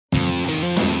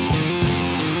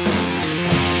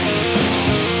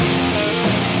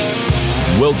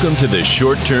Welcome to the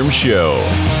Short Term Show,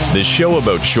 the show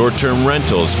about short-term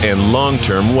rentals and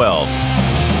long-term wealth,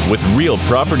 with real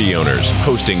property owners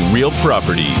hosting real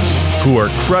properties who are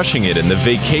crushing it in the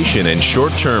vacation and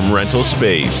short-term rental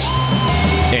space.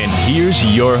 And here's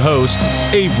your host,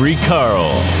 Avery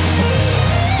Carl.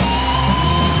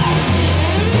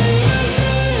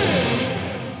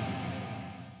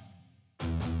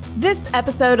 This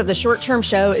episode of the Short Term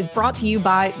Show is brought to you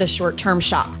by The Short Term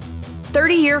Shop.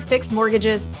 30-year fixed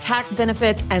mortgages, tax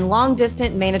benefits, and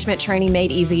long-distance management training made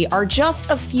easy are just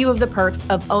a few of the perks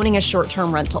of owning a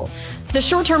short-term rental. The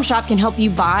Short Term Shop can help you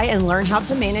buy and learn how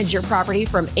to manage your property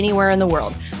from anywhere in the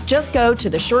world. Just go to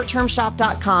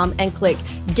theshorttermshop.com and click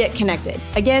Get Connected.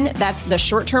 Again, that's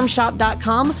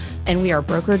theshorttermshop.com, and we are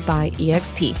brokered by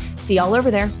eXp. See y'all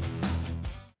over there.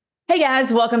 Hey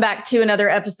guys, welcome back to another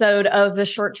episode of the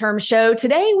Short Term Show.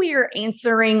 Today we are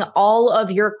answering all of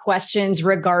your questions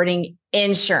regarding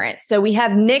insurance. So we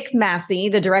have Nick Massey,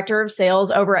 the Director of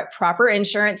Sales over at Proper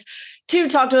Insurance, to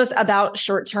talk to us about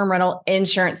short-term rental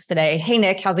insurance today. Hey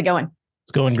Nick, how's it going?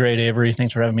 It's going great, Avery.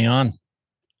 Thanks for having me on.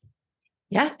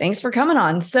 Yeah, thanks for coming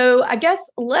on. So I guess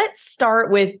let's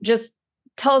start with just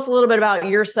tell us a little bit about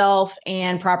yourself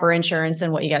and Proper Insurance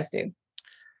and what you guys do.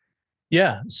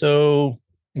 Yeah, so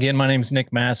again, my name is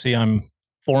Nick Massey. I'm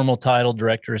formal title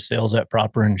Director of Sales at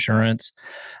Proper Insurance.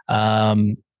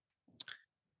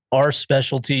 Our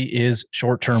specialty is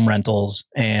short-term rentals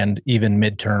and even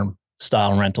midterm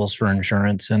style rentals for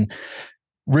insurance. And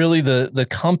really the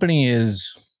company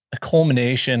is a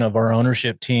culmination of our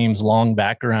ownership team's long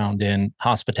background in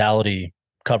hospitality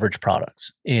coverage products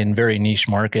in very niche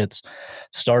markets,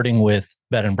 starting with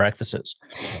bed and breakfasts.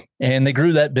 And they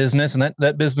grew that business, and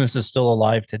that business is still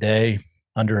alive today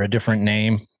under a different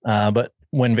name. But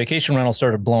when vacation rental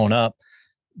started blowing up,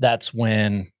 that's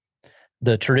when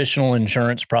the traditional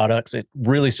insurance products, it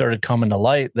really started coming to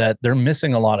light that they're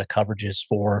missing a lot of coverages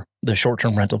for the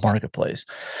short-term rental marketplace.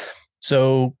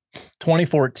 So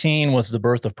 2014 was the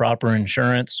birth of Proper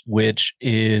Insurance, which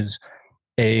is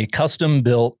a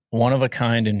custom-built,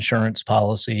 one-of-a-kind insurance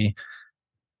policy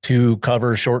to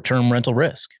cover short-term rental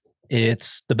risk.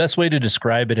 It's the best way to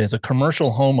describe it as a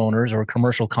commercial homeowners or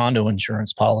commercial condo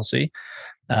insurance policy.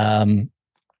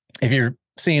 If you're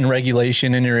seeing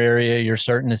regulation in your area, you're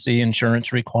starting to see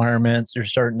insurance requirements. You're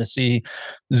starting to see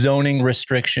zoning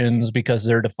restrictions because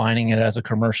they're defining it as a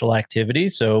commercial activity.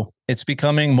 So it's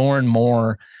becoming more and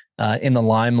more in the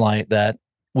limelight that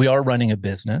we are running a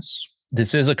business.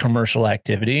 This is a commercial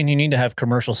activity, and you need to have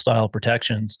commercial style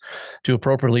protections to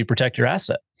appropriately protect your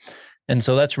asset. And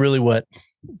so that's really what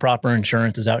Proper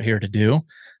Insurance is out here to do.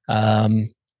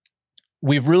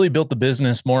 We've really built the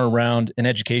business more around an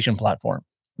education platform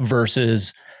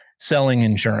versus selling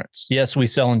insurance. Yes, we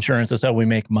sell insurance. That's how we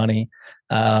make money.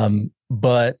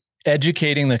 But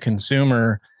educating the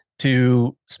consumer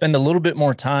to spend a little bit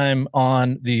more time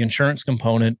on the insurance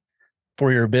component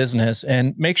for your business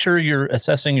and make sure you're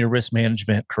assessing your risk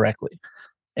management correctly.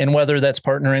 And whether that's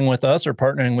partnering with us or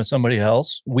partnering with somebody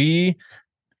else, we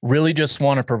really just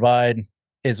want to provide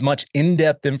as much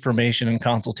in-depth information and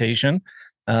consultation.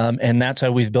 And that's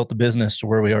how we've built the business to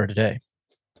where we are today.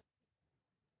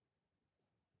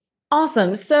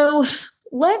 Awesome. So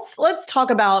let's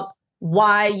talk about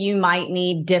why you might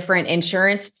need different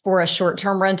insurance for a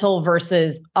short-term rental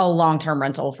versus a long-term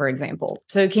rental, for example.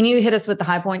 So can you hit us with the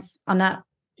high points on that?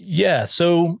 Yeah.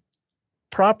 So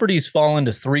properties fall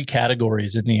into three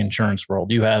categories in the insurance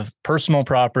world. You have personal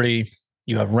property,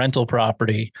 you have rental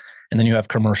property, and then you have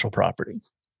commercial property,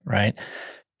 right?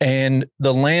 And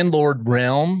the landlord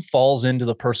realm falls into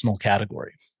the personal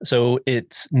category. So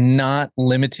it's not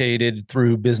limited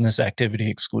through business activity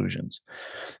exclusions.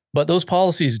 But those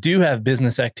policies do have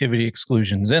business activity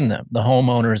exclusions in them, the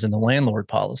homeowners and the landlord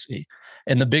policy.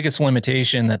 And the biggest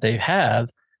limitation that they have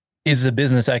is the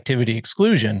business activity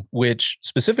exclusion, which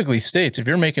specifically states if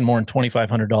you're making more than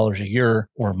 $2,500 a year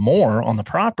or more on the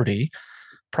property,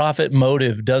 profit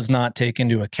motive does not take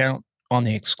into account on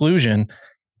the exclusion.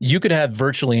 You could have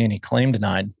virtually any claim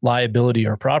denied, liability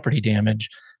or property damage,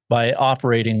 by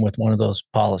operating with one of those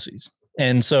policies.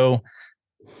 And so,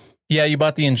 yeah, you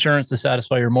bought the insurance to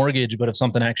satisfy your mortgage, but if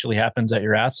something actually happens at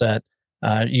your asset,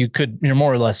 you're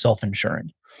more or less self-insuring.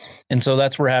 And so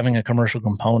that's where having a commercial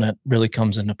component really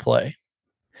comes into play.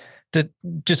 To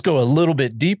just go a little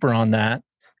bit deeper on that,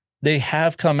 they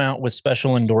have come out with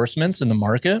special endorsements in the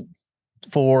market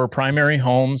for primary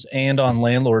homes and on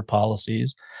landlord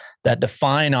policies that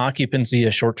define occupancy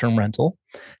as short-term rental,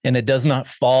 and it does not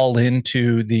fall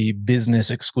into the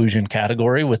business exclusion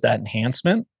category with that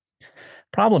enhancement.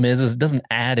 Problem is it doesn't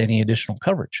add any additional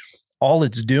coverage. All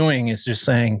it's doing is just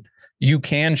saying you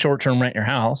can short-term rent your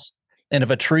house. And if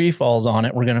a tree falls on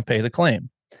it, we're going to pay the claim.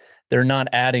 They're not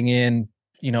adding in,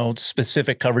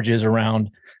 specific coverages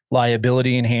around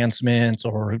liability enhancements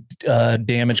or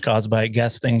damage caused by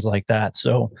guests, things like that.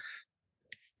 So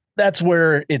that's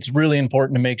where it's really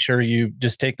important to make sure you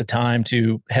just take the time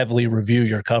to heavily review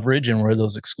your coverage and where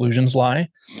those exclusions lie,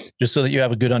 just so that you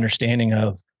have a good understanding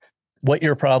of what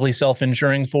you're probably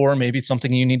self-insuring for, maybe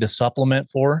something you need to supplement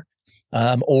for,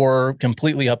 or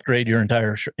completely upgrade your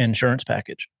entire insurance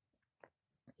package.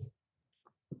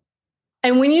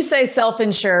 And when you say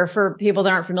self-insure, for people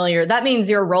that aren't familiar, that means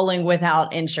you're rolling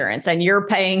without insurance and you're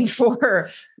paying for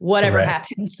whatever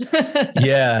happens.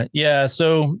 Yeah.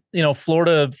 So,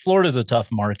 Florida's a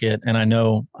tough market. And I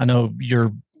know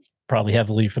you're probably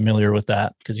heavily familiar with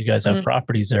that because you guys have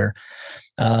properties there.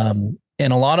 And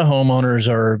a lot of homeowners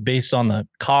are, based on the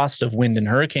cost of wind and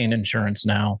hurricane insurance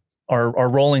now, are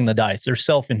rolling the dice. They're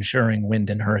self-insuring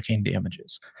wind and hurricane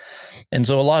damages. And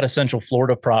so a lot of Central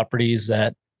Florida properties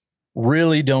that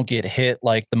really don't get hit,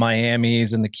 like the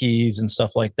Miamis and the Keys and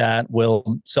stuff like that,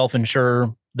 will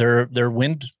self-insure their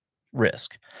wind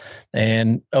risk.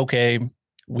 And okay,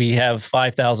 we have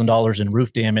 $5,000 in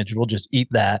roof damage. We'll just eat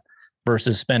that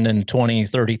versus spending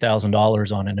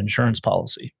 $20,000-$30,000 on an insurance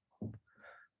policy.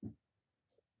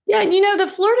 Yeah. The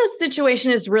Florida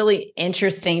situation is really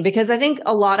interesting because I think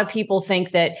a lot of people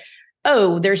think that,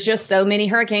 there's just so many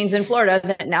hurricanes in Florida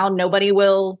that now nobody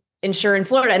will insure in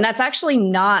Florida. And that's actually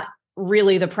not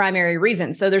really the primary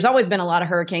reason. So there's always been a lot of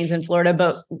hurricanes in Florida,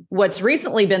 but what's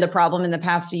recently been the problem in the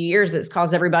past few years that's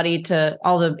caused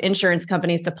all the insurance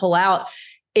companies to pull out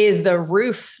is the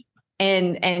roof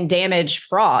and damage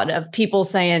fraud of people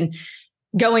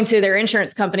going to their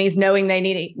insurance companies, knowing they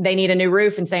need a new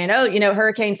roof and saying,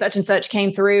 hurricane such and such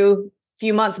came through a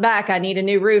few months back. I need a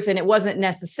new roof. And it wasn't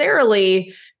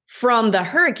necessarily from the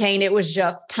hurricane. It was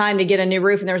just time to get a new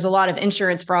roof. And there was a lot of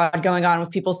insurance fraud going on with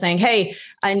people saying, hey,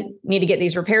 I need to get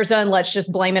these repairs done. Let's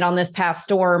just blame it on this past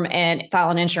storm and file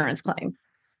an insurance claim.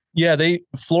 Yeah,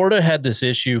 Florida had this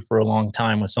issue for a long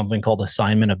time with something called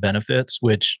assignment of benefits,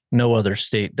 which no other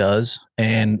state does.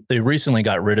 And they recently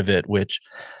got rid of it, which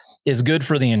is good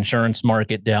for the insurance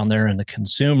market down there and the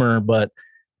consumer, but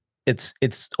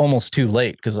it's almost too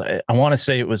late because I want to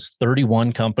say it was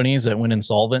 31 companies that went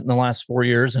insolvent in the last 4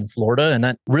 years in Florida. And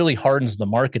that really hardens the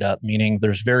market up, meaning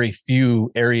there's very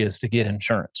few areas to get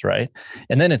insurance, right?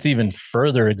 And then it's even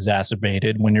further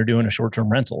exacerbated when you're doing a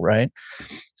short-term rental, right?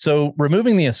 So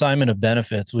removing the assignment of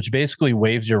benefits, which basically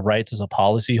waives your rights as a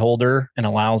policyholder and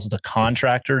allows the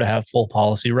contractor to have full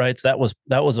policy rights, that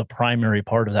was a primary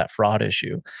part of that fraud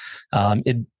issue.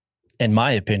 It, in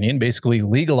my opinion, basically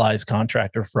legalized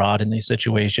contractor fraud in these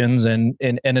situations and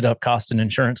ended up costing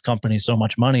insurance companies so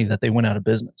much money that they went out of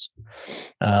business.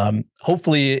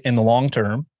 Hopefully, in the long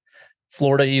term,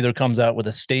 Florida either comes out with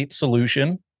a state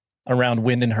solution around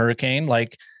wind and hurricane,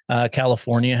 like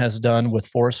California has done with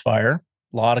forest fire.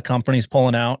 A lot of companies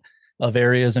pulling out of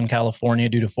areas in California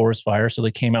due to forest fire. So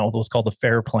they came out with what's called the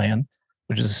FAIR Plan,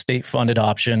 which is a state-funded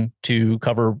option to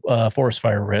cover forest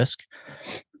fire risk.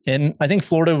 And I think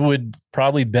Florida would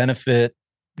probably benefit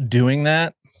doing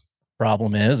that.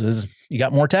 Problem is you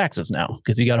got more taxes now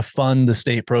because you got to fund the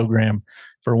state program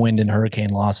for wind and hurricane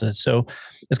losses. So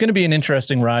it's going to be an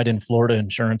interesting ride in Florida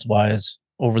insurance-wise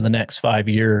over the next 5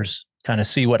 years, kind of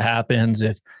see what happens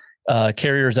if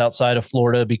carriers outside of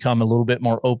Florida become a little bit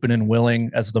more open and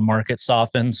willing as the market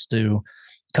softens to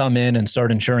come in and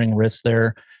start insuring risks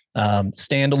there.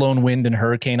 Standalone wind and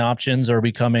hurricane options are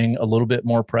becoming a little bit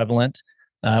more prevalent.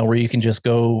 Where you can just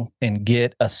go and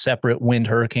get a separate wind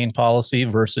hurricane policy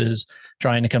versus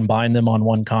trying to combine them on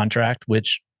one contract,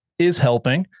 which is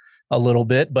helping a little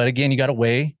bit. But again, you got to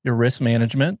weigh your risk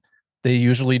management. They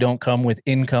usually don't come with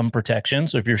income protection.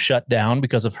 So if you're shut down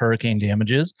because of hurricane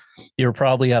damages, you're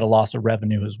probably at a loss of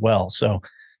revenue as well. So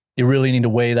you really need to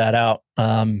weigh that out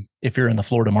if you're in the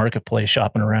Florida marketplace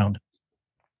shopping around.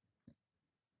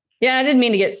 Yeah, I didn't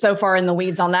mean to get so far in the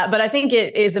weeds on that, but I think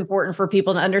it is important for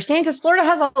people to understand because Florida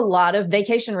has a lot of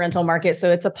vacation rental market.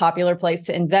 So it's a popular place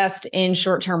to invest in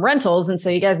short-term rentals. And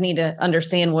so you guys need to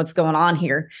understand what's going on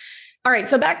here. All right.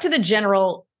 So back to the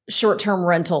general short-term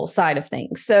rental side of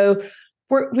things. So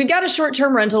we've got a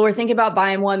short-term rental. We're thinking about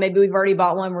buying one. Maybe we've already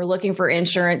bought one. We're looking for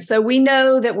insurance. So we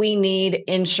know that we need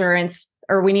insurance,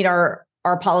 or we need our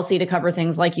policy to cover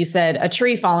things like you said, a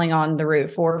tree falling on the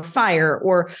roof or fire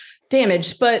or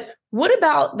damage. But what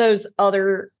about those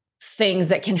other things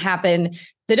that can happen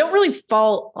that don't really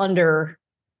fall under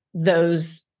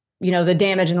those, the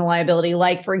damage and the liability?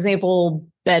 Like, for example,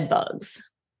 bed bugs.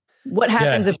 What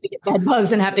happens if we get bed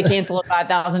bugs and have to cancel a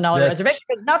 $5,000 reservation?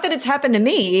 Not that it's happened to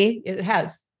me. It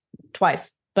has.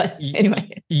 twice, but anyway.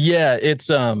 Yeah, it's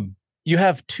you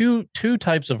have two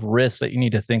types of risks that you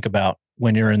need to think about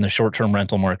when you're in the short-term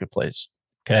rental marketplace.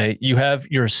 Okay, you have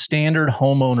your standard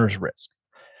homeowner's risk,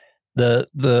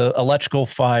 the electrical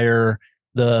fire,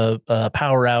 the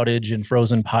power outage and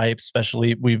frozen pipes.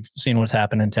 Especially, we've seen what's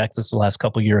happened in Texas the last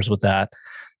couple of years with that.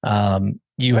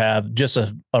 You have just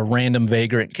a random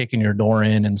vagrant kicking your door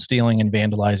in and stealing and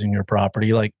vandalizing your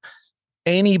property. Like,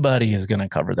 anybody is going to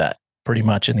cover that pretty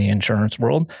much in the insurance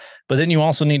world. But then you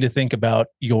also need to think about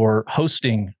your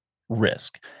hosting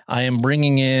risk. I am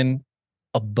bringing in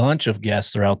a bunch of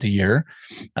guests throughout the year.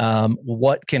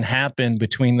 What can happen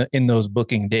in those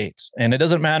booking dates? And it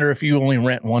doesn't matter if you only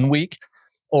rent 1 week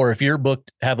or if you're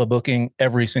have a booking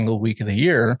every single week of the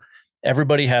year.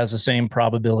 Everybody has the same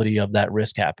probability of that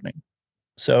risk happening.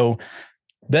 So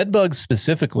bed bugs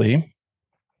specifically,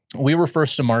 we were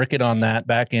first to market on that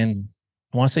back in,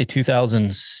 I want to say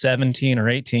 2017 or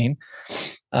 18.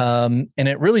 And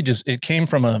it really it came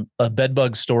from a bed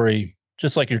bug story,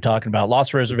 just like you're talking about,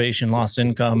 lost reservation, lost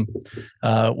income,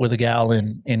 with a gal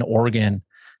in Oregon,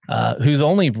 whose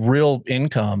only real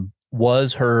income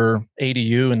was her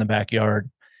ADU in the backyard,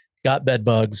 got bed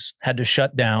bugs, had to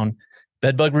shut down.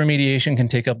 Bed bug remediation can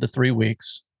take up to 3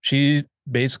 weeks. She's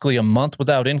basically a month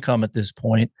without income at this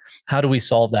point. How do we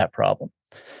solve that problem?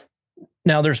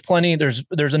 Now, there's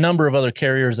a number of other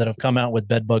carriers that have come out with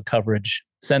bed bug coverage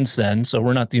since then, so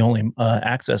we're not the only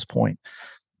access point.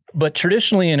 But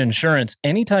traditionally in insurance,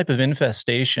 any type of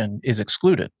infestation is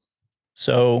excluded.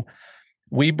 So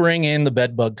we bring in the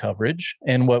bed bug coverage,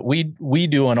 and what we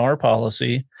do on our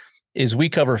policy is we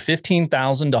cover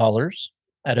 $15,000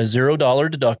 at a $0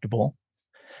 deductible.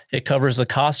 It covers the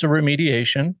cost of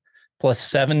remediation plus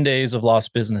 7 days of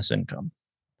lost business income,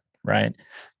 right?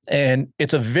 And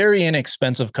it's a very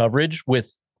inexpensive coverage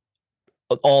with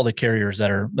all the carriers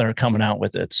that are coming out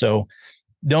with it. So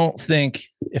don't think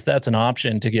if that's an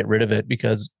option to get rid of it,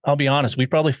 because I'll be honest, we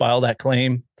probably file that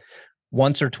claim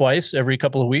once or twice every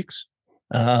couple of weeks.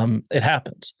 It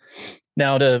happens.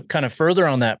 Now, to kind of further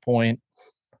on that point,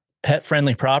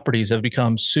 pet-friendly properties have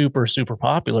become super, super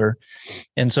popular.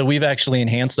 And so we've actually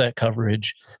enhanced that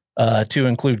coverage to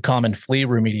include common flea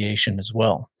remediation as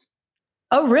well.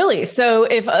 Oh, really? So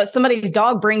if somebody's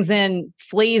dog brings in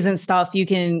fleas and stuff, you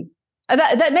can,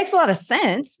 that makes a lot of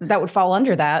sense. That would fall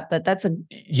under that, but that's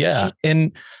yeah.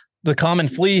 And the common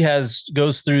flea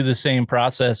goes through the same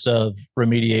process of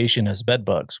remediation as bed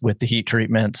bugs with the heat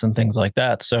treatments and things like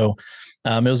that. So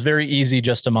it was very easy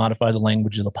just to modify the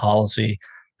language of the policy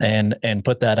and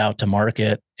put that out to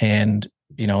market. And,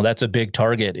 that's a big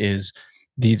target is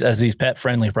as these pet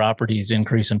friendly properties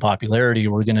increase in popularity,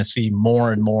 we're going to see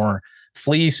more and more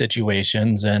flea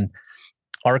situations. And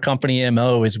our company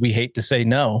MO is we hate to say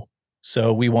no.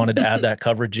 So we wanted to add that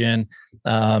coverage in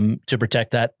to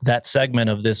protect that segment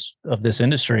of this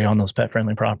industry on those pet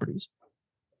friendly properties.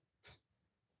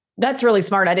 That's really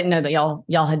smart. I didn't know that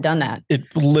y'all had done that. It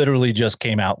literally just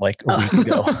came out like a week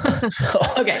ago.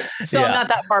 Okay. So yeah. I'm not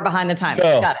that far behind the times.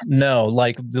 Got it. No,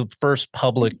 like the first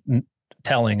public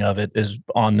telling of it is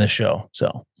on this show.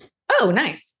 So. Oh,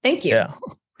 nice. Thank you. Yeah.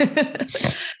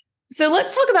 So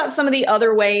let's talk about some of the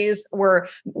other ways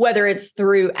whether it's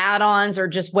through add-ons or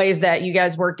just ways that you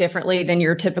guys work differently than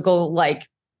your typical, like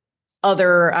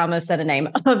other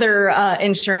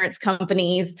insurance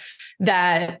companies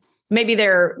that maybe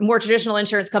they're more traditional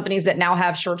insurance companies that now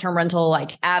have short-term rental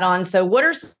like add-ons. So what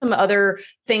are some other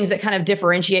things that kind of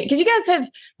differentiate? Because you guys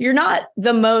you're not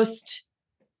the most,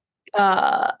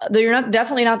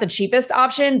 definitely not the cheapest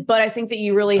option, but I think that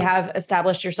you really have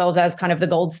established yourselves as kind of the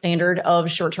gold standard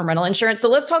of short-term rental insurance. So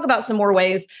let's talk about some more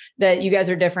ways that you guys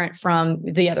are different from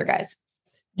the other guys.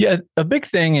 Yeah, a big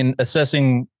thing in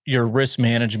assessing your risk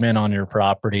management on your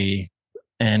property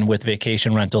and with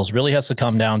vacation rentals really has to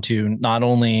come down to not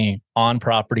only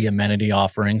on-property amenity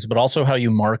offerings, but also how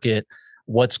you market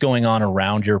what's going on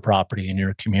around your property in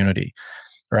your community,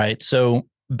 right? So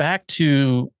back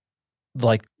to,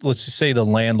 like, let's just say the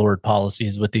landlord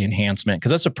policies with the enhancement,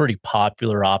 because that's a pretty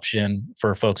popular option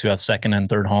for folks who have second and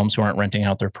third homes who aren't renting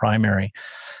out their primary.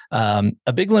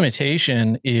 A big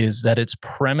limitation is that it's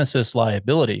premises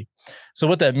liability. So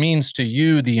what that means to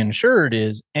you, the insured,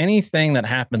 is anything that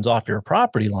happens off your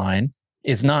property line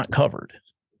is not covered.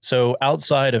 So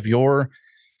outside of your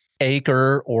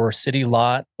acre or city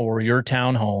lot or your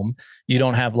townhome, you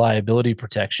don't have liability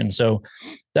protection. So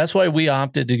that's why we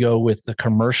opted to go with the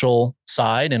commercial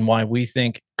side, and why we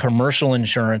think commercial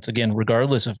insurance, again,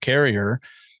 regardless of carrier,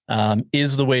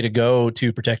 is the way to go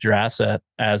to protect your asset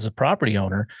as a property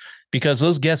owner, because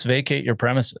those guests vacate your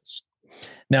premises.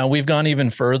 Now, we've gone even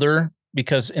further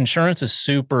because insurance is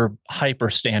super hyper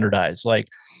standardized. Like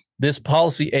this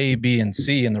policy A, B, and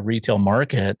C in the retail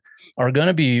market are going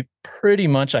to be pretty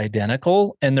much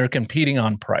identical, and they're competing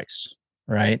on price,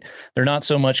 right? They're not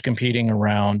so much competing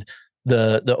around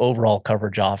the overall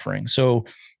coverage offering. So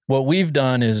what we've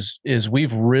done is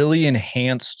we've really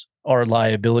enhanced our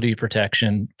liability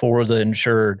protection for the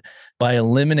insured by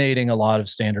eliminating a lot of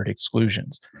standard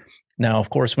exclusions. Now, of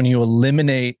course, when you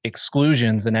eliminate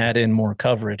exclusions and add in more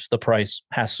coverage, the price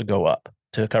has to go up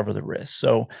to cover the risk.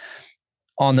 So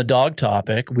on the dog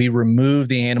topic, we remove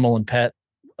the animal and pet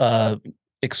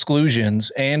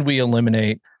exclusions, and we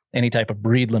eliminate any type of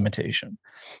breed limitation.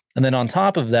 And then on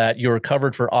top of that, you're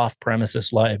covered for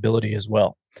off-premises liability as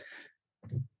well.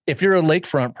 If you're a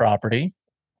lakefront property,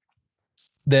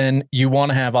 then you want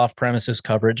to have off-premises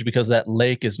coverage because that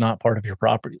lake is not part of your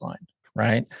property line,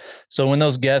 right? So when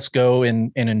those guests go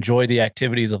and enjoy the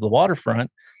activities of the waterfront,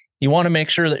 you want to make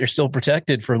sure that you're still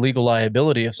protected for legal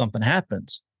liability if something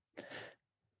happens.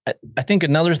 I think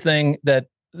another thing that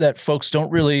folks don't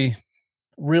really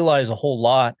realize a whole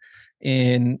lot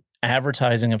in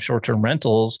advertising of short-term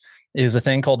rentals is a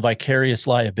thing called vicarious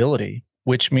liability,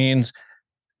 which means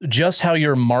just how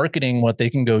you're marketing what they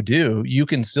can go do, you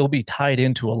can still be tied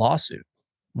into a lawsuit,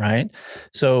 right?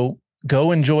 So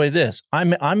go enjoy this. I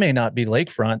may not be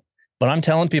lakefront, but I'm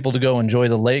telling people to go enjoy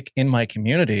the lake in my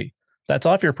community. That's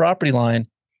off your property line.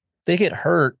 They get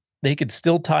hurt, they could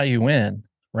still tie you in,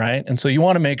 right? And so you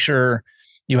want to make sure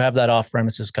you have that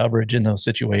off-premises coverage in those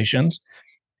situations.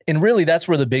 And really, that's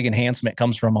where the big enhancement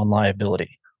comes from on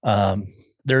liability.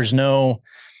 There's no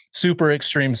super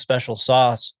extreme special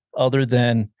sauce other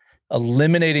than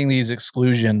eliminating these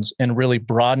exclusions and really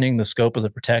broadening the scope of the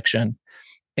protection.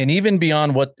 And even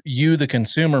beyond what you, the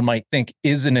consumer, might think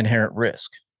is an inherent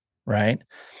risk, right?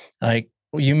 Like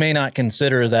you may not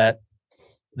consider that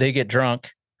they get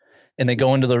drunk and they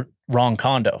go into the wrong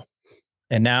condo.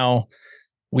 And now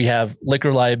we have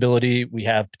liquor liability, we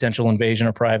have potential invasion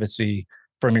of privacy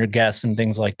from your guests and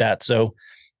things like that. So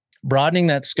broadening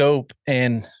that scope,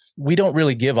 and we don't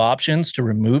really give options to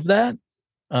remove that.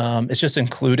 It's just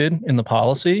included in the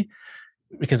policy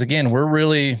because, again, we're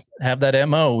really have that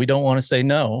MO. We don't want to say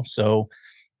no. So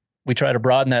we try to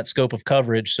broaden that scope of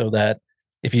coverage so that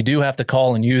if you do have to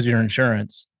call and use your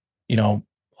insurance,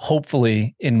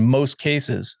 hopefully in most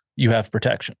cases, you have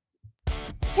protection.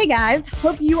 Hey guys,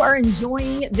 hope you are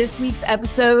enjoying this week's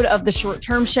episode of the Short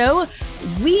Term Show.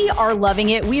 We are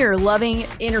loving it. We are loving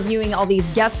interviewing all these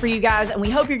guests for you guys, and we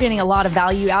hope you're getting a lot of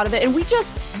value out of it. And we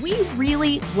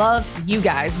really love you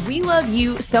guys. We love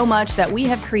you so much that we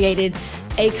have created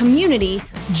a community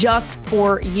just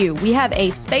for you. We have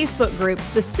a Facebook group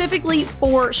specifically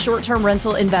for short-term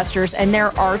rental investors, and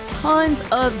there are tons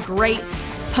of great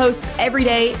posts every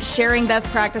day sharing best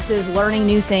practices, learning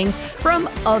new things from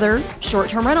other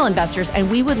short-term rental investors, and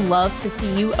we would love to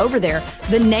see you over there.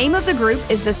 The name of the group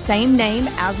is the same name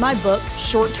as my book,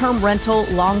 Short-Term Rental,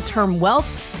 Long-Term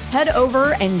Wealth. Head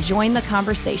over and join the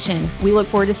conversation. We look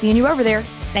forward to seeing you over there.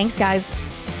 Thanks, guys.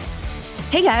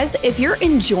 Hey guys, if you're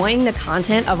enjoying the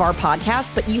content of our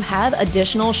podcast, but you have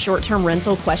additional short-term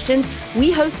rental questions,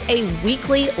 we host a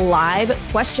weekly live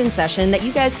question session that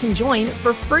you guys can join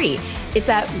for free. It's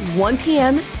at 1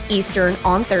 p.m. Eastern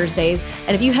on Thursdays.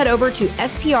 And if you head over to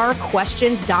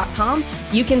strquestions.com,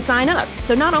 you can sign up.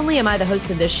 So not only am I the host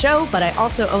of this show, but I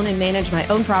also own and manage my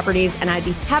own properties, and I'd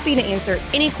be happy to answer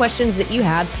any questions that you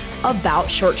have about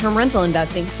short-term rental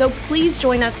investing. So please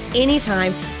join us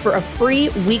anytime for a free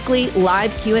weekly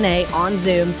live Q&A on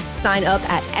Zoom. Sign up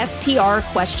at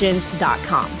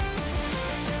strquestions.com.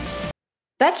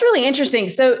 That's really interesting.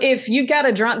 So if you've got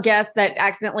a drunk guest that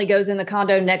accidentally goes in the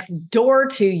condo next door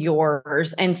to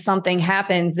yours and something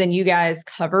happens, then you guys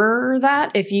cover that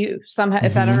if you somehow,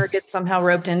 if that owner gets somehow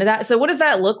roped into that. So what does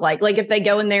that look like? Like if they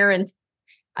go in there and,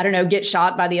 I don't know, get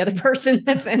shot by the other person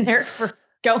that's in there for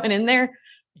going in there?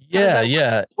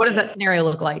 Yeah. What does that scenario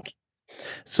look like?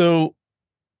 So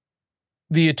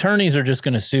the attorneys are just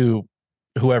going to sue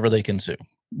whoever they can sue,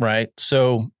 right?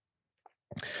 So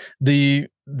the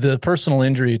personal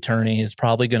injury attorney is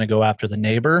probably going to go after the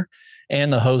neighbor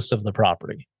and the host of the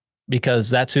property because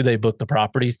that's who they booked the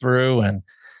property through. And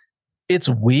it's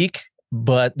weak,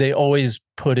 but they always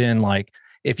put in like,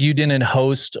 if you didn't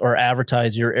host or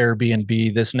advertise your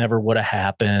Airbnb, this never would have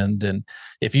happened. And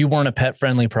if you weren't a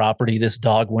pet-friendly property, this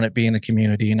dog wouldn't be in the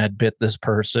community and had bit this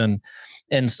person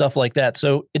and stuff like that.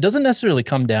 So it doesn't necessarily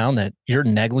come down that you're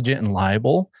negligent and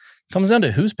liable. It comes down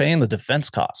to who's paying the defense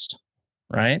cost.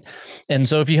 Right. And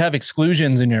so if you have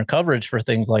exclusions in your coverage for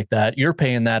things like that, you're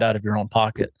paying that out of your own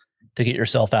pocket to get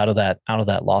yourself out of that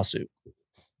lawsuit.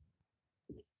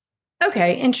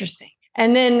 Okay. Interesting.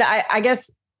 And then I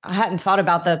guess I hadn't thought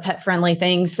about the pet friendly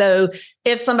thing. So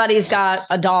if somebody's got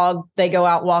a dog, they go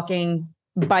out walking,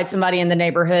 bite somebody in the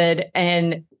neighborhood,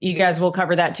 and you guys will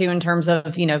cover that too in terms of,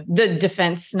 the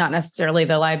defense, not necessarily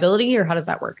the liability, or how does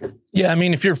that work? Yeah. I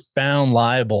mean, if you're found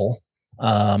liable,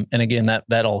 and again,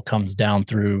 that all comes down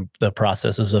through the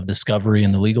processes of discovery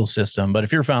in the legal system. But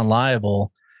if you're found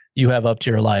liable, you have up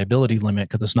to your liability limit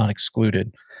because it's not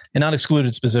excluded, and not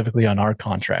excluded specifically on our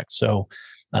contract. So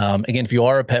again, if you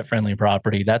are a pet friendly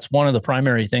property, that's one of the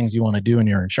primary things you want to do in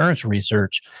your insurance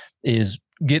research is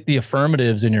get the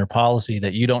affirmatives in your policy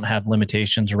that you don't have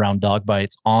limitations around dog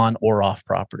bites on or off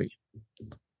property.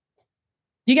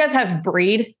 Do you guys have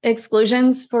breed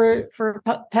exclusions for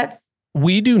pets?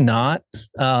 We do not.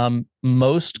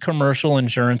 Most commercial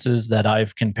insurances that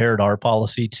I've compared our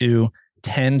policy to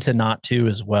tend to not to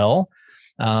as well.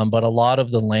 But a lot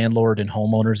of the landlord and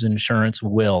homeowners insurance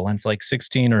will, and it's like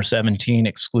 16 or 17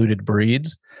 excluded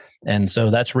breeds. And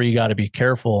so that's where you got to be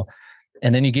careful.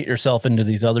 And then you get yourself into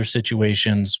these other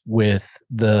situations with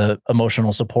the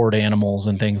emotional support animals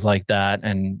and things like that.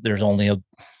 And there's only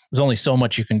so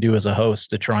much you can do as a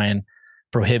host to try and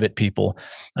prohibit people.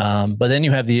 But then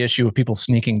you have the issue of people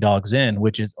sneaking dogs in,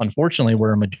 which is unfortunately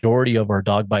where a majority of our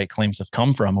dog bite claims have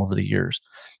come from over the years,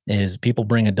 is people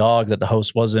bring a dog that the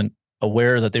host wasn't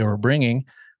aware that they were bringing,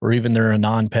 or even they're a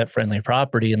non-pet friendly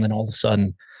property. And then all of a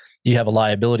sudden you have a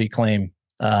liability claim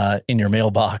in your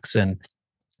mailbox, and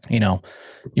you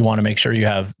want to make sure you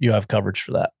have coverage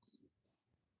for that.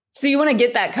 So you want to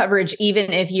get that coverage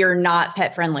even if you're not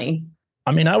pet friendly?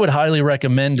 I mean, I would highly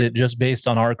recommend it just based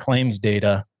on our claims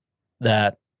data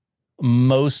that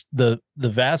the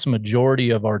vast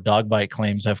majority of our dog bite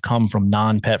claims have come from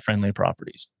non-pet friendly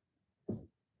properties.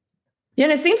 Yeah,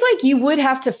 and it seems like you would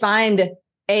have to find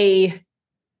a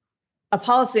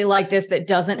policy like this that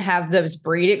doesn't have those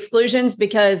breed exclusions,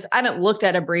 because I haven't looked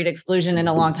at a breed exclusion in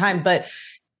a long time, but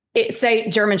say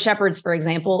German Shepherds, for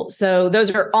example. So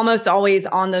those are almost always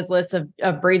on those lists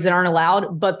of breeds that aren't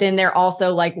allowed, but then they're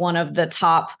also like one of the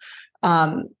top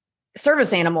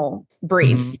service animal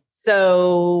breeds. Mm-hmm.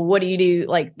 So what do you do?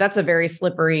 Like, that's a very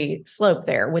slippery slope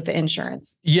there with the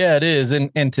insurance. Yeah, it is.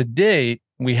 And to date,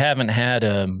 we haven't had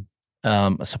a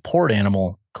support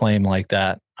animal claim like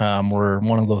that, where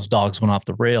one of those dogs went off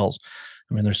the rails.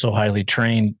 I mean, they're so highly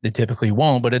trained, they typically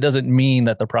won't, but it doesn't mean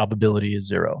that the probability is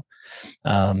zero.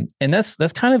 And that's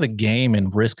kind of the game in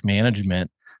risk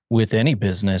management with any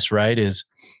business, right? Is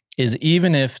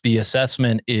even if the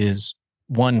assessment is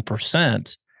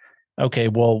 1%, okay,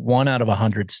 well, 1 out of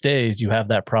 100 stays, you have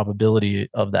that probability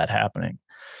of that happening.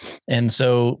 And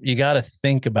so you got to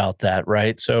think about that,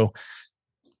 right? So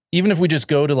even if we just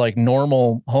go to like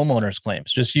normal homeowners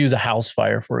claims, just use a house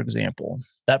fire, for example,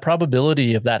 that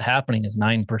probability of that happening is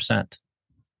 9%.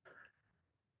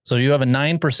 So you have a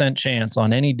 9% chance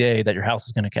on any day that your house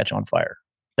is going to catch on fire.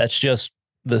 That's just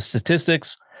the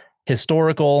statistics,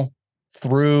 historical,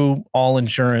 through all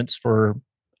insurance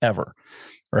forever,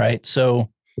 right? So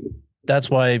that's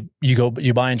why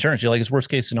you buy insurance. You're like, it's worst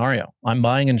case scenario. I'm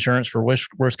buying insurance for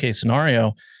worst case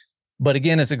scenario. But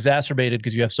again, it's exacerbated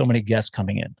because you have so many guests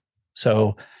coming in.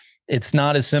 So it's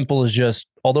not as simple as just,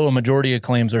 although a majority of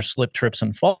claims are slip, trips,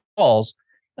 and falls,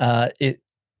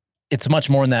 it's much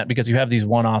more than that, because you have these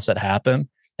one-offs that happen,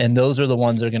 and those are the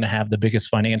ones that are going to have the biggest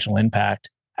financial impact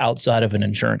outside of an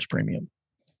insurance premium.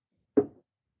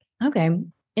 Okay,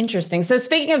 interesting. So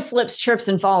speaking of slips, trips,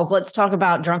 and falls, let's talk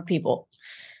about drunk people.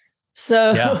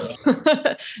 So,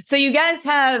 yeah. So you guys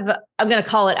have, I'm going to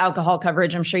call it alcohol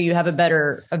coverage. I'm sure you have a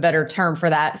better term for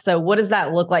that. So what does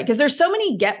that look like? Because there's so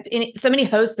many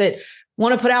hosts that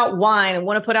want to put out wine and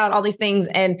want to put out all these things.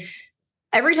 And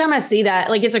every time I see that,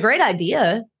 like, it's a great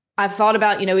idea. I've thought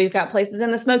about, we've got places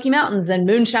in the Smoky Mountains, and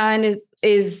moonshine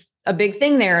is a big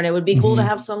thing there. And it would be cool to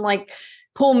have some like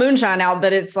cool moonshine out,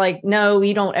 but it's like, no,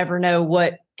 you don't ever know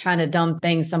what kind of dumb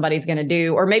things somebody's going to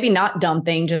do, or maybe not dumb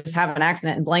thing, just have an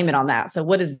accident and blame it on that. So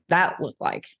what does that look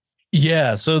like?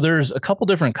 Yeah. So there's a couple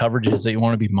different coverages that you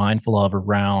want to be mindful of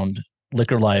around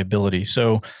liquor liability.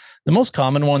 So the most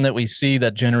common one that we see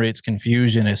that generates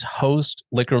confusion is host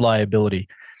liquor liability.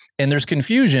 And there's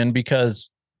confusion because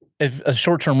if a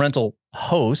short-term rental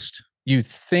host, you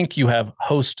think you have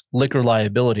host liquor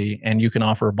liability and you can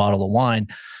offer a bottle of wine.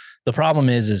 The problem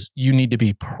is you need to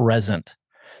be present.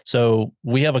 So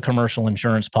we have a commercial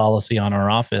insurance policy on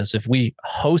our office. If we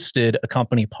hosted a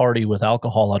company party with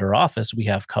alcohol at our office, we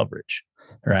have coverage,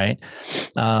 right?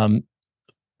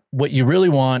 What you really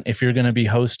want, if you're going to be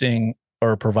hosting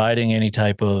or providing any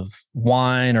type of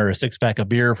wine or a 6-pack of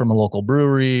beer from a local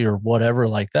brewery or whatever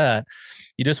like that,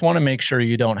 you just want to make sure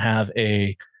you don't have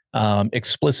a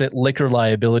explicit liquor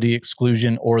liability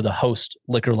exclusion or the host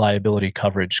liquor liability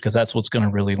coverage, because that's what's going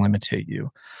to really limitate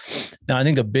you. Now, I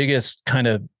think the biggest kind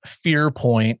of fear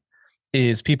point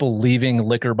is people leaving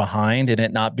liquor behind and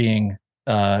it not being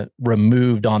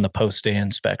removed on the post-day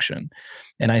inspection.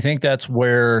 And I think that's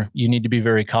where you need to be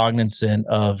very cognizant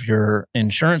of your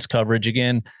insurance coverage.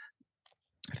 Again,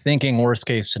 thinking worst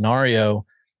case scenario,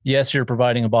 yes, you're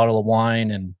providing a bottle of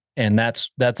wine and that's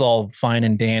all fine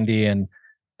and dandy, and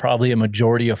probably a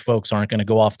majority of folks aren't going to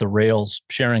go off the rails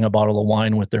sharing a bottle of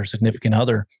wine with their significant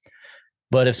other.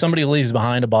 But if somebody leaves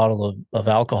behind a bottle of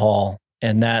alcohol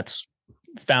and that's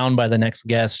found by the next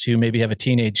guest who maybe have a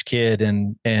teenage kid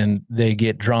and they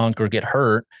get drunk or get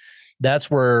hurt, that's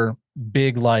where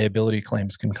big liability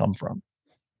claims can come from.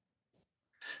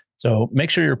 So make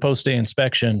sure your post-day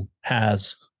inspection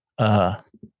has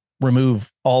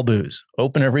remove all booze,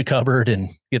 open every cupboard and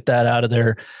get that out of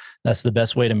there. That's the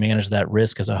best way to manage that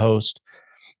risk as a host.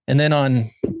 And then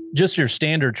on just your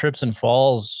standard trips and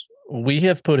falls, we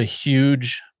have put a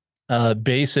huge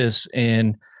basis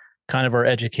in kind of our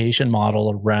education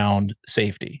model around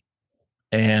safety.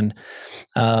 And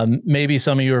maybe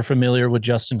some of you are familiar with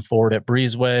Justin Ford at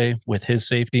Breezeway with his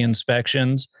safety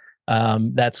inspections.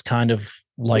 That's kind of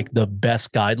like the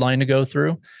best guideline to go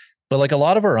through. But like a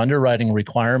lot of our underwriting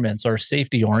requirements are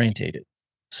safety orientated.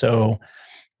 So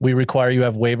we require you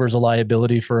have waivers of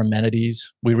liability for amenities.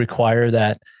 We require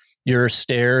that your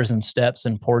stairs and steps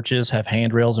and porches have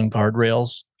handrails and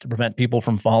guardrails to prevent people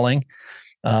from falling.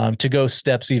 To go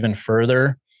steps even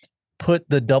further, put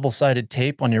the double-sided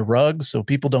tape on your rugs so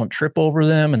people don't trip over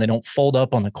them and they don't fold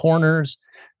up on the corners.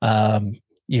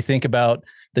 You think about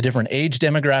the different age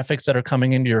demographics that are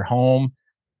coming into your home.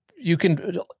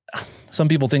 Some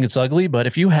people think it's ugly, but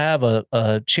if you have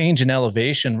a change in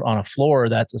elevation on a floor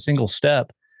that's a single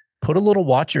step, put a little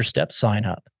watch your step sign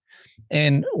up.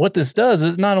 And what this does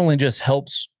is not only just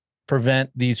helps prevent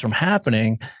these from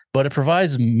happening, but it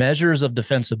provides measures of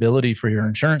defensibility for your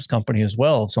insurance company as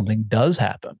well if something does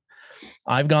happen.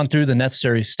 I've gone through the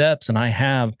necessary steps and I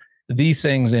have these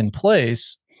things in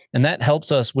place, and that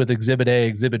helps us with Exhibit A,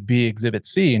 Exhibit B, Exhibit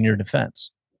C in your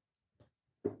defense.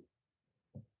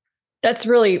 That's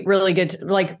really, really good.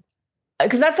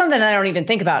 Because that's something I don't even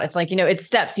think about. It's like, it's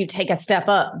steps. You take a step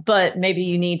up, but maybe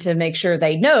you need to make sure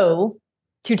they know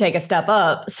to take a step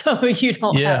up so you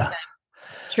don't have that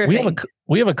tripping.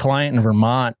 We have a client in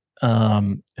Vermont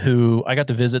who I got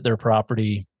to visit their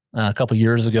property a couple of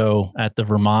years ago at the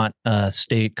Vermont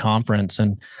State Conference,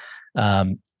 and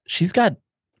she's got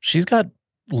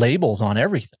labels on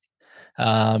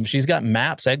everything. She's got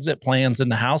maps, exit plans in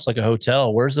the house like a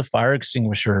hotel. Where's the fire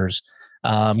extinguishers?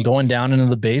 Going down into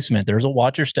the basement, there's a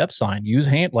watch your step sign. Use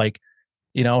hand,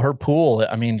 her pool.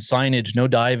 I mean, signage, no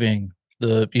diving,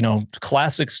 the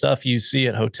classic stuff you see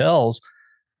at hotels.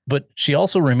 But she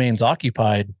also remains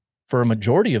occupied for a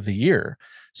majority of the year.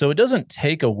 So it doesn't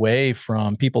take away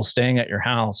from people staying at your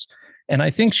house. And I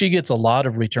think she gets a lot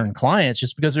of return clients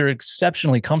just because they're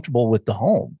exceptionally comfortable with the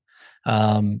home,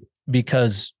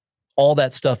 because all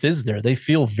that stuff is there. They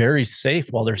feel very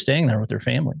safe while they're staying there with their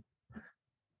family.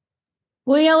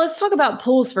 Well, yeah, let's talk about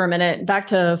pools for a minute. Back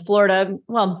to Florida.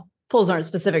 Well, pools aren't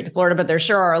specific to Florida, but there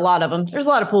sure are a lot of them. There's a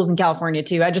lot of pools in California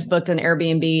too. I just booked an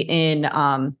Airbnb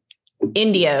in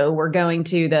Indio. We're going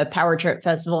to the Power Trip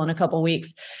Festival in a couple of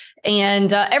weeks.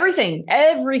 And everything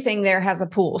there has a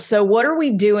pool. So what are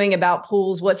we doing about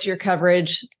pools? What's your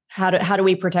coverage? How do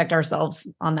we protect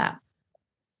ourselves on that?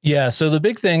 Yeah. So the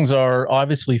big things are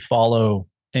obviously follow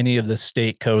any of the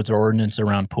state codes or ordinance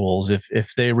around pools.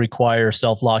 If they require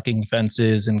self-locking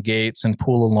fences and gates and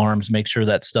pool alarms, make sure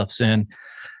that stuff's in.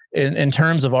 In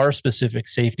terms of our specific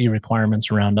safety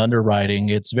requirements around underwriting,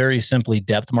 it's very simply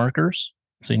depth markers.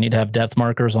 So you need to have depth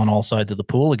markers on all sides of the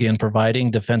pool, again,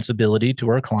 providing defensibility to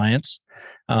our clients.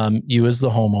 You as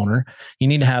the homeowner, you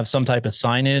need to have some type of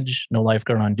signage, no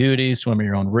lifeguard on duty, swim at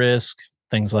your own risk,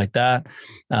 things like that,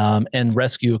 and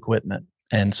rescue equipment.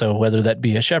 And so whether that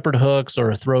be a shepherd hooks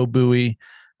or a throw buoy,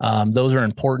 those are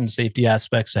important safety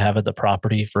aspects to have at the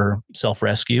property for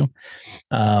self-rescue.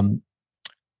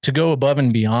 To go above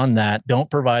and beyond that, don't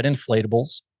provide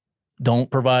inflatables, don't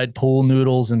provide pool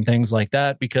noodles and things like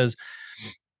that, because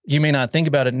you may not think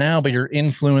about it now, but you're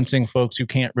influencing folks who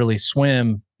can't really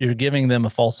swim. You're giving them a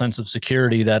false sense of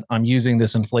security that I'm using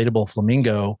this inflatable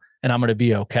flamingo and I'm going to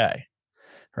be okay.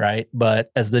 Right.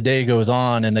 But as the day goes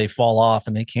on and they fall off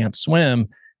and they can't swim,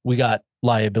 we got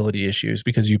liability issues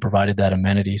because you provided that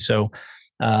amenity. So,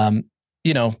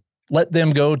 let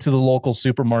them go to the local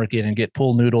supermarket and get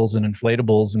pool noodles and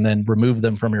inflatables and then remove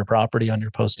them from your property on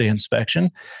your post-day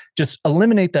inspection. Just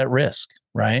eliminate that risk,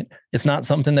 right? It's not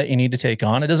something that you need to take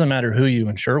on. It doesn't matter who you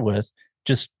insure with.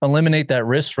 Just eliminate that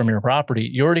risk from your property.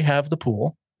 You already have the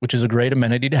pool, which is a great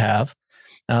amenity to have,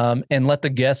 and let the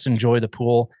guests enjoy the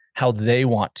pool how they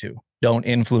want to. Don't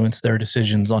influence their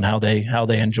decisions on how they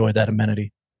enjoy that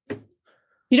amenity.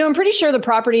 I'm pretty sure the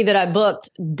property that I booked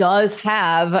does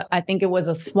have, I think it was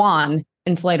a swan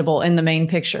inflatable in the main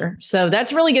picture. So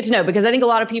that's really good to know, because I think a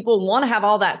lot of people want to have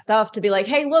all that stuff to be like,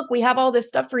 hey, look, we have all this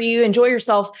stuff for you. Enjoy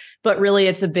yourself. But really,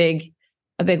 it's a big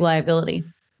liability.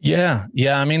 Yeah.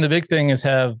 I mean, the big thing is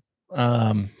have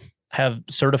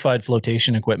certified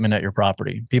flotation equipment at your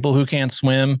property. People who can't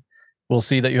swim will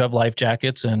see that you have life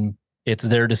jackets, and it's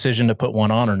their decision to put one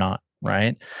on or not,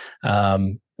 right?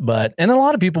 And a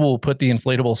lot of people will put the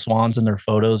inflatable swans in their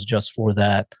photos just for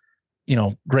that,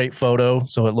 great photo,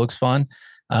 so it looks fun.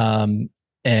 And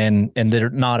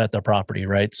they're not at the property,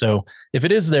 right? So if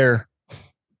it is there,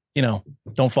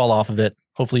 don't fall off of it.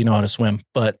 Hopefully you know how to swim.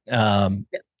 But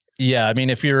yeah, I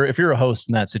mean, if you're a host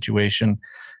in that situation,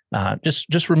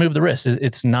 just remove the risk.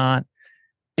 It's not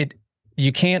it.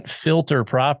 You can't filter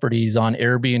properties on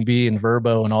Airbnb and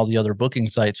Vrbo and all the other booking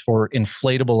sites for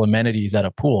inflatable amenities at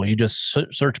a pool. You just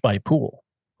search by pool,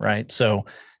 right? So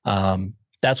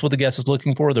that's what the guest is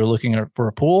looking for. They're looking for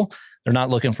a pool. They're not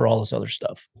looking for all this other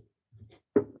stuff.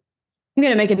 I'm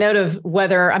going to make a note of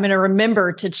whether I'm going to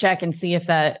remember to check and see if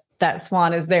that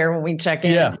swan is there when we check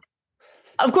in. Yeah.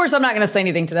 Of course, I'm not going to say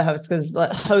anything to the host, because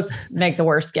hosts make the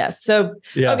worst guests. So,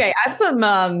 yeah. Okay, I have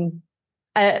some...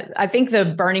 I think the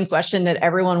burning question that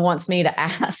everyone wants me to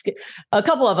ask, a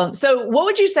couple of them. So what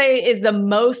would you say is the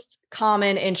most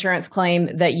common insurance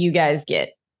claim that you guys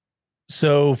get?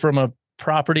 So from a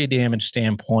property damage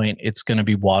standpoint, it's going to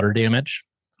be water damage,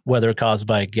 whether caused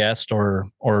by a guest or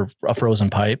a frozen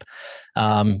pipe.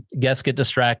 Guests get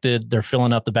distracted. They're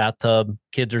filling up the bathtub.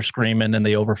 Kids are screaming and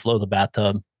they overflow the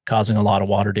bathtub, causing a lot of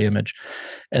water damage.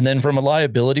 And then from a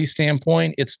liability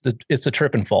standpoint, it's a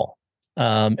trip and fall.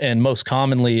 And most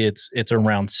commonly it's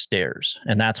around stairs.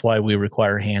 And that's why we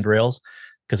require handrails.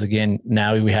 Because again,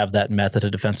 now we have that method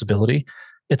of defensibility.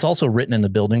 It's also written in the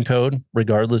building code,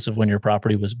 regardless of when your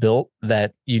property was built,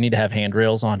 that you need to have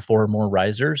handrails on 4 or more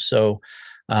risers. So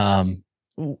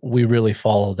we really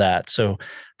follow that. So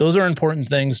those are important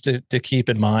things to keep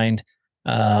in mind.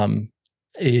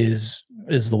 Is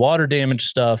the water damage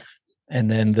stuff, and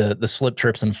then the slip,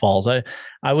 trips, and falls.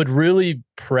 I would really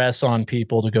press on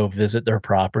people to go visit their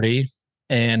property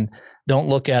and don't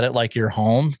look at it like your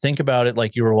home. Think about it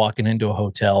like you were walking into a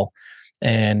hotel.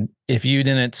 And if you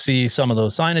didn't see some of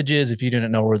those signages, if you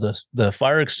didn't know where the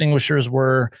fire extinguishers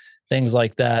were, things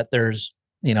like that, there's,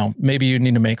 maybe you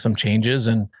need to make some changes.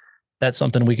 And that's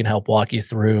something we can help walk you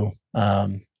through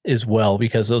as well,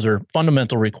 because those are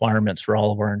fundamental requirements for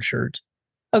all of our insureds.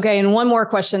 Okay. And one more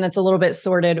question that's a little bit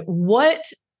sorted. What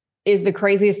is the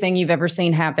craziest thing you've ever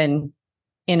seen happen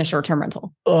in a short-term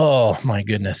rental? Oh my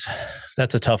goodness.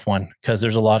 That's a tough one, because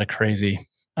there's a lot of crazy.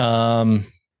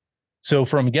 So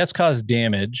from guest caused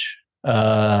damage,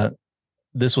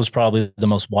 this was probably the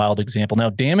most wild example. Now,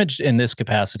 damage in this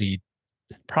capacity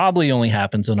probably only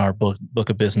happens in our book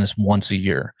of business once a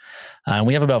year. And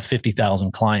we have about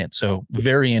 50,000 clients, so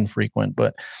very infrequent.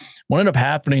 But what ended up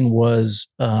happening was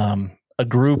a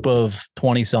group of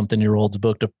 20-something-year-olds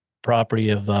booked a property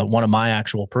of one of my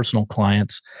actual personal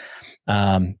clients.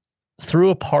 Threw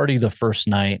a party the first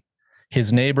night.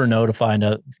 His neighbor notified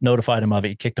him of it.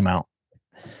 He kicked him out.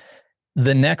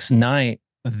 The next night,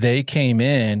 they came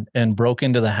in and broke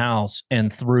into the house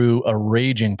and threw a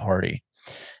raging party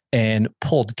and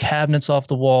pulled cabinets off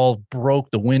the wall,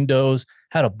 broke the windows,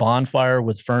 had a bonfire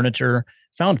with furniture,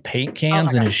 found paint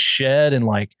cans in his shed. And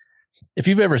if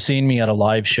you've ever seen me at a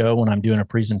live show when I'm doing a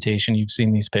presentation, you've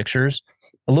seen these pictures.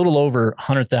 A little over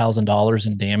 $100,000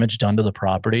 in damage done to the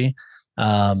property.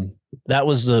 That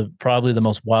was probably the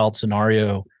most wild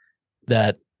scenario,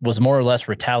 that was more or less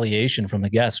retaliation from the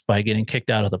guests by getting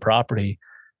kicked out of the property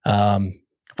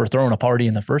for throwing a party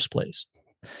in the first place.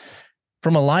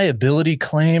 From a liability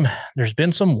claim, there's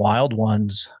been some wild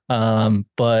ones,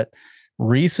 but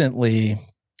recently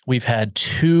we've had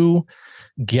 2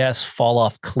 guests fall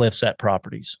off cliffs at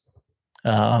properties.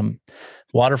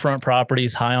 Waterfront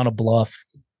properties, high on a bluff,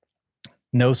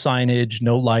 no signage,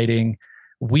 no lighting.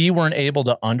 We weren't able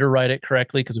to underwrite it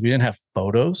correctly because we didn't have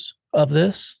photos of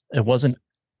this. It wasn't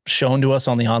shown to us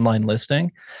on the online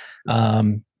listing.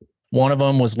 One of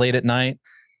them was late at night.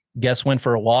 Guests went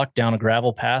for a walk down a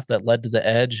gravel path that led to the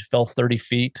edge, fell 30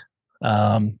 feet.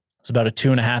 It's about a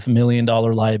 $2.5 million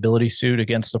liability suit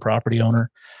against the property owner.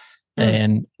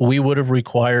 And we would have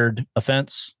required a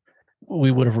fence.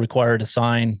 We would have required a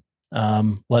sign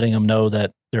letting them know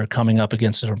that they're coming up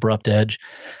against an abrupt edge.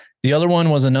 The other one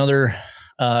was another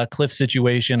cliff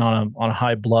situation on a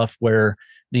high bluff where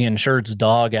the insured's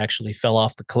dog actually fell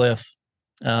off the cliff,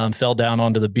 fell down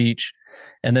onto the beach.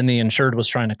 And then the insured was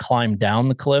trying to climb down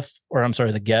the cliff, or I'm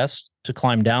sorry, the guest to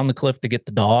climb down the cliff to get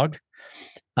the dog,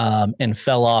 and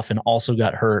fell off and also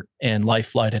got hurt and life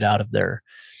flighted out of there.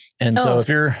 And so if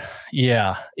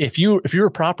you're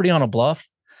a property on a bluff,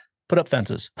 put up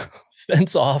fences,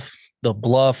 fence off the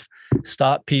bluff,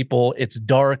 stop people. It's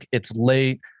dark. It's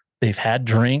late. They've had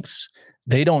drinks.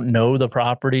 They don't know the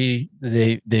property.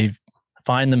 They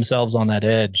find themselves on that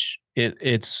edge.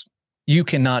 You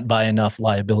cannot buy enough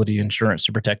liability insurance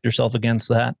to protect yourself against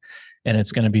that. And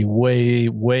it's going to be way,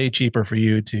 way cheaper for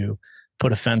you to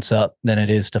put a fence up than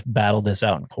it is to battle this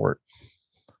out in court.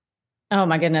 Oh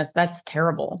my goodness. That's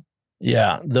terrible.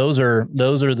 Yeah. Those are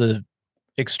the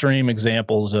extreme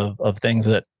examples of things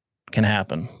that can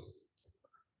happen.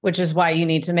 Which is why you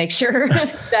need to make sure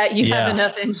that you have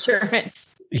enough insurance.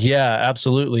 Yeah,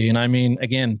 absolutely. And I mean,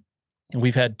 again,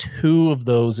 we've had 2 of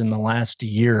those in the last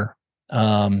year.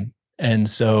 And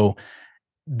so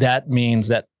that means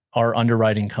that our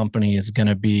underwriting company is going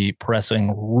to be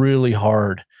pressing really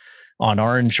hard on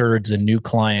our insureds and new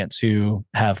clients who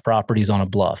have properties on a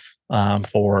bluff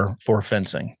for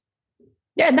fencing.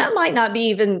 Yeah, and that might not be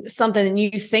even something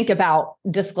you think about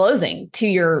disclosing to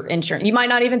your insurance. You might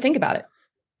not even think about it.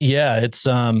 Yeah, it's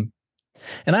and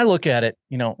I look at it,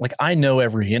 like I know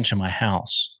every inch of my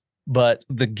house, but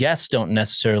the guests don't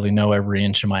necessarily know every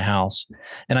inch of my house.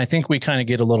 And I think we kind of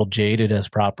get a little jaded as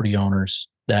property owners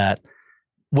that,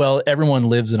 well, everyone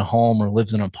lives in a home or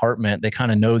lives in an apartment. They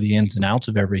kind of know the ins and outs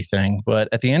of everything. But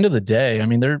at the end of the day, I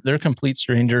mean, they're complete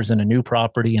strangers in a new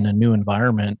property, in a new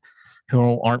environment,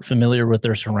 who aren't familiar with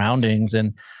their surroundings.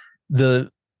 And the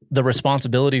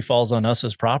responsibility falls on us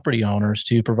as property owners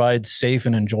to provide safe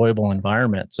and enjoyable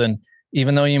environments. And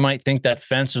even though you might think that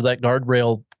fence or that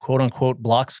guardrail, quote unquote,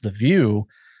 blocks the view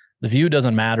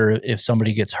doesn't matter if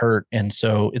somebody gets hurt. And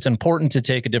so it's important to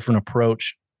take a different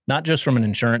approach, not just from an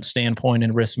insurance standpoint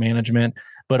and risk management,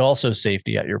 but also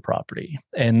safety at your property.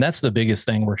 And that's the biggest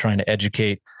thing we're trying to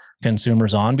educate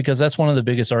consumers on, because that's one of the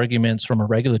biggest arguments from a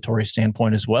regulatory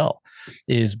standpoint as well,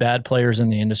 is bad players in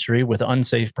the industry with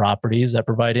unsafe properties that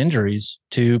provide injuries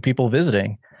to people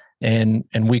visiting. And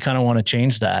we kind of want to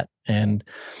change that. And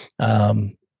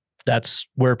that's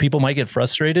where people might get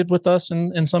frustrated with us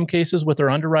in some cases with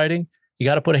their underwriting. You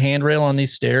got to put a handrail on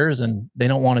these stairs and they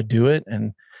don't want to do it.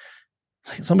 And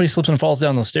somebody slips and falls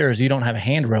down the stairs, you don't have a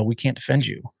handrail, we can't defend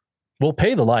you. We'll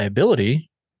pay the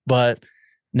liability, but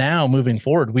now moving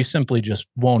forward, we simply just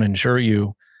won't insure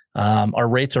you. Our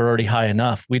rates are already high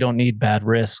enough. We don't need bad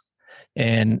risk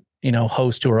and,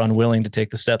 hosts who are unwilling to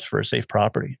take the steps for a safe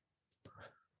property.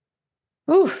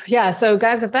 Ooh, yeah. So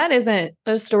guys, if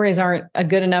those stories aren't a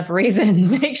good enough reason,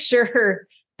 make sure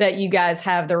that you guys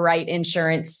have the right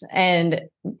insurance, and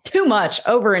too much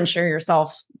overinsure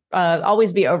yourself.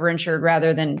 Always be overinsured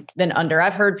rather than under.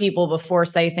 I've heard people before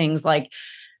say things like,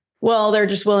 well, they're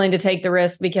just willing to take the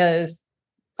risk because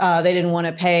they didn't want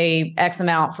to pay X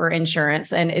amount for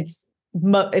insurance. And it's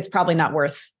probably not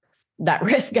worth that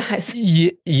risk, guys.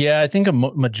 Yeah. I think a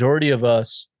majority of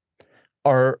us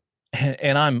are,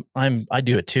 and I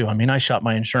do it too. I mean, I shop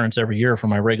my insurance every year for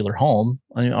my regular home.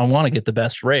 I want to get the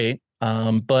best rate.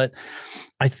 But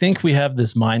I think we have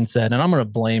this mindset, and I'm going to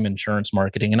blame insurance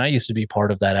marketing. And I used to be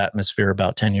part of that atmosphere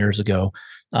about 10 years ago,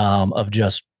 of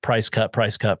just price cut.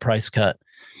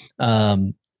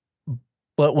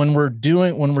 But when we're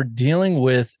dealing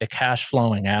with a cash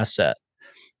flowing asset,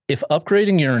 if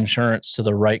upgrading your insurance to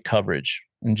the right coverage,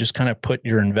 and just kind of put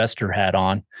your investor hat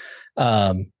on,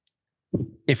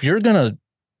 if you're going to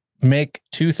make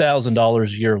 $2,000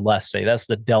 a year less, say that's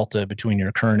the delta between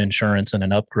your current insurance and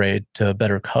an upgrade to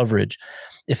better coverage.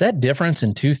 If that difference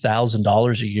in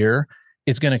 $2,000 a year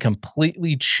is going to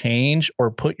completely change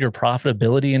or put your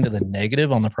profitability into the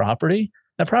negative on the property,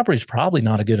 that property is probably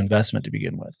not a good investment to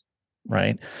begin with.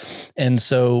 Right. And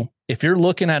so if you're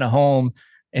looking at a home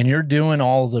and you're doing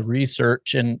all the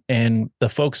research and the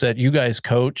folks that you guys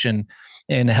coach and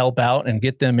help out and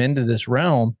get them into this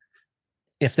realm,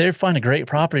 if they find a great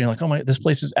property, like, oh my, this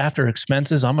place is after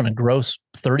expenses, I'm going to gross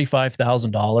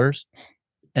 $35,000,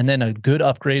 and then a good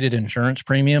upgraded insurance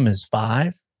premium is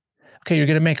 $5,000. Okay, you're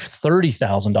going to make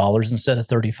 $30,000 instead of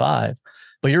 $35,000,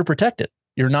 but you're protected.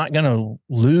 You're not going to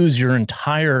lose your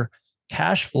entire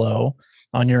cash flow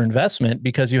on your investment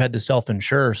because you had to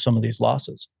self-insure some of these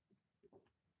losses.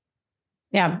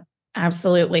 Yeah,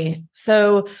 absolutely.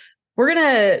 So We're going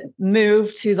to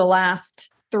move to the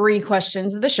last 3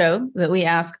 questions of the show that we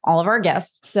ask all of our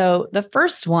guests. So the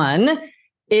first one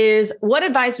is, what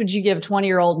advice would you give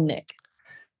 20-year-old Nick?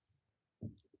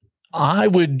 I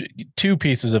would, 2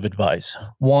 pieces of advice.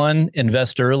 1,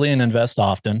 invest early and invest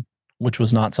often, which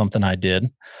was not something I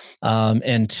did.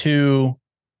 And 2,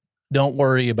 don't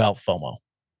worry about FOMO.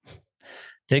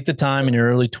 Take the time in your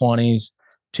early 20s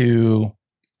to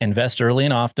invest early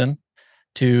and often,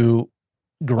 to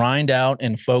grind out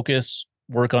and focus,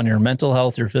 work on your mental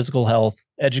health, your physical health,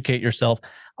 educate yourself.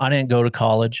 I didn't go to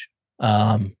college.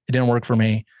 It didn't work for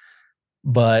me,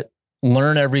 but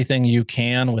learn everything you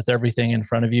can with everything in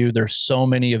front of you. There's so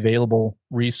many available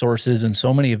resources and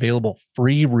so many available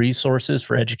free resources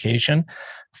for education.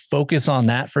 Focus on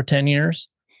that for 10 years.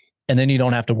 And then you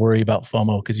don't have to worry about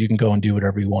FOMO because you can go and do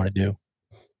whatever you want to do.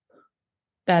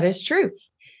 That is true.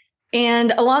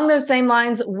 And along those same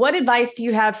lines, what advice do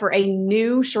you have for a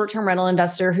new short-term rental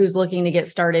investor who's looking to get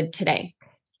started today?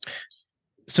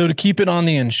 So to keep it on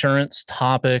the insurance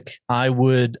topic, I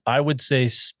would say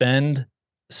spend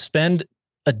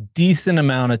a decent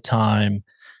amount of time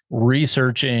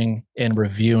researching and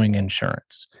reviewing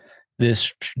insurance.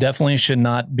 This definitely should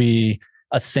not be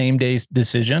a same day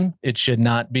decision. It should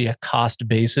not be a cost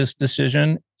basis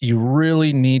decision. You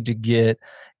really need to get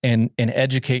and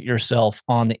educate yourself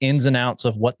on the ins and outs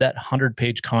of what that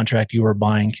 100-page contract you are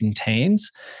buying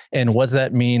contains and what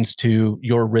that means to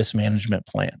your risk management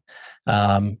plan.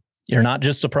 You're not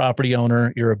just a property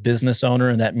owner, you're a business owner,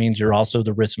 and that means you're also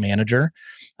the risk manager.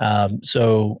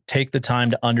 So take the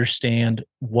time to understand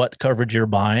what coverage you're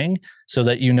buying so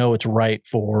that you know it's right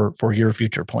for your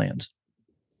future plans.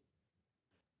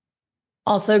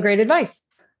 Also great advice.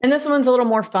 And this one's a little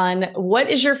more fun. What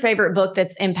is your favorite book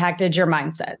that's impacted your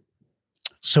mindset?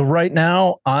 So right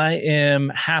now I am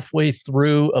halfway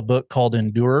through a book called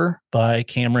Endure by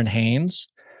Cameron Haynes.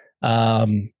 He's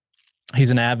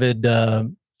an avid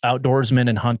outdoorsman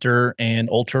and hunter and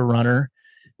ultra runner,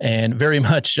 and very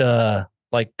much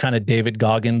like kind of David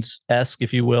Goggins-esque,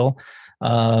 if you will.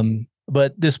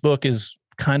 But this book is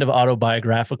kind of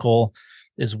autobiographical,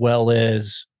 as well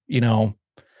as,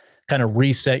 kind of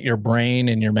reset your brain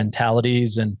and your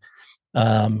mentalities. And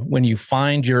when you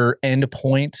find your end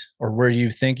point or where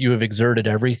you think you have exerted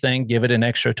everything, give it an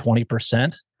extra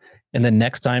 20%. And then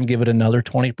next time, give it another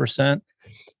 20%.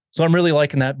 So I'm really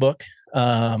liking that book.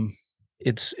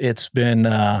 It's been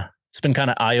kind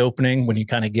of eye-opening when you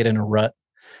kind of get in a rut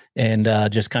and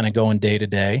just kind of going day to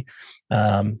day.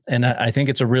 And I think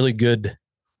it's a really good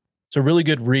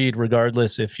read,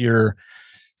 regardless if you're,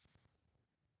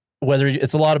 whether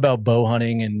it's a lot about bow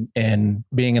hunting and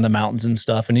being in the mountains and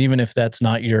stuff. And even if that's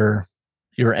not your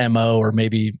MO, or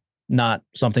maybe not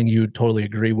something you totally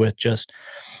agree with, just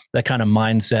that kind of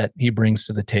mindset he brings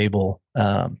to the table,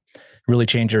 really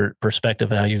change your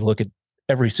perspective of how you look at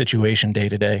every situation day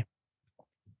to day.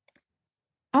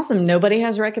 Awesome. Nobody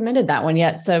has recommended that one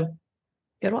yet. So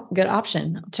good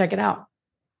option. I'll check it out.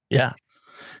 Yeah.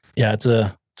 It's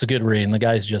a good read. And the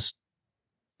guy's just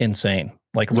insane.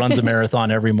 Like runs a marathon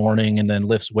every morning and then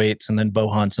lifts weights and then bow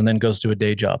hunts and then goes to a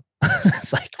day job.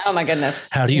 It's like, oh my goodness.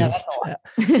 How do you, that's a lot.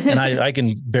 And I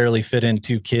can barely fit in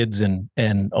 2 kids and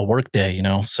a work day,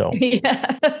 so.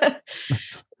 Yeah,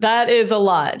 that is a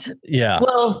lot. Yeah.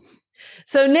 Well,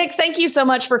 so Nick, thank you so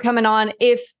much for coming on.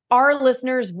 If our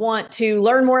listeners want to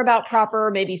learn more about Proper,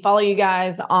 maybe follow you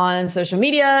guys on social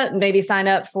media, maybe sign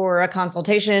up for a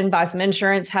consultation, buy some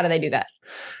insurance, how do they do that?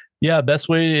 Yeah, best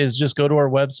way is just go to our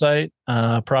website,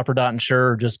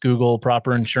 proper.insure, or just Google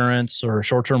Proper Insurance or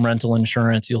short-term rental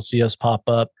insurance. You'll see us pop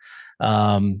up.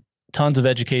 Tons of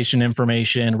education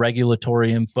information,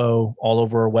 regulatory info all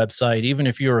over our website. Even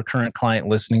if you're a current client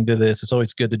listening to this, it's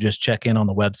always good to just check in on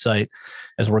the website,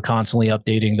 as we're constantly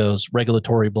updating those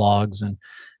regulatory blogs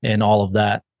and all of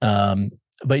that.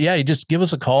 But yeah, you just give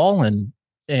us a call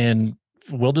and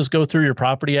we'll just go through your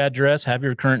property address, have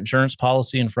your current insurance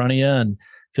policy in front of you, and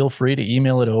feel free to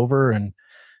email it over. And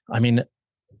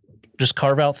just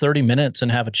carve out 30 minutes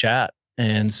and have a chat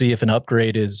and see if an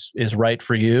upgrade is right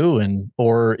for you,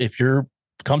 or if you're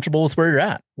comfortable with where you're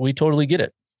at. We totally get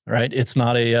it, right? It's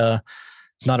not a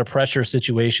pressure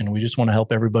situation. We just want to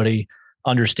help everybody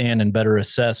understand and better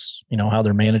assess, how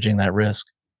they're managing that risk.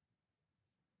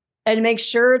 And make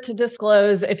sure to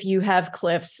disclose if you have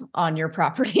cliffs on your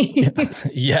property.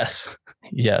 Yes,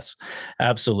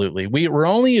 absolutely. We're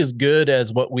only as good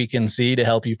as what we can see to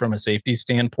help you from a safety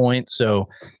standpoint. So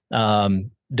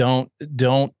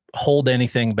don't hold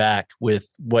anything back with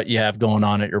what you have going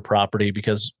on at your property,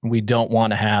 because we don't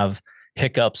want to have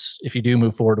hiccups, if you do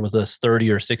move forward with us 30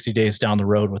 or 60 days down the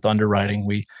road with underwriting,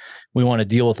 we want to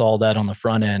deal with all that on the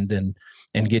front end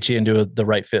and get you into the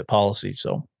right fit policy.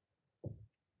 So.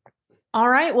 All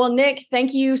right. Well, Nick,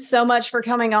 thank you so much for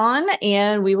coming on,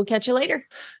 and we will catch you later.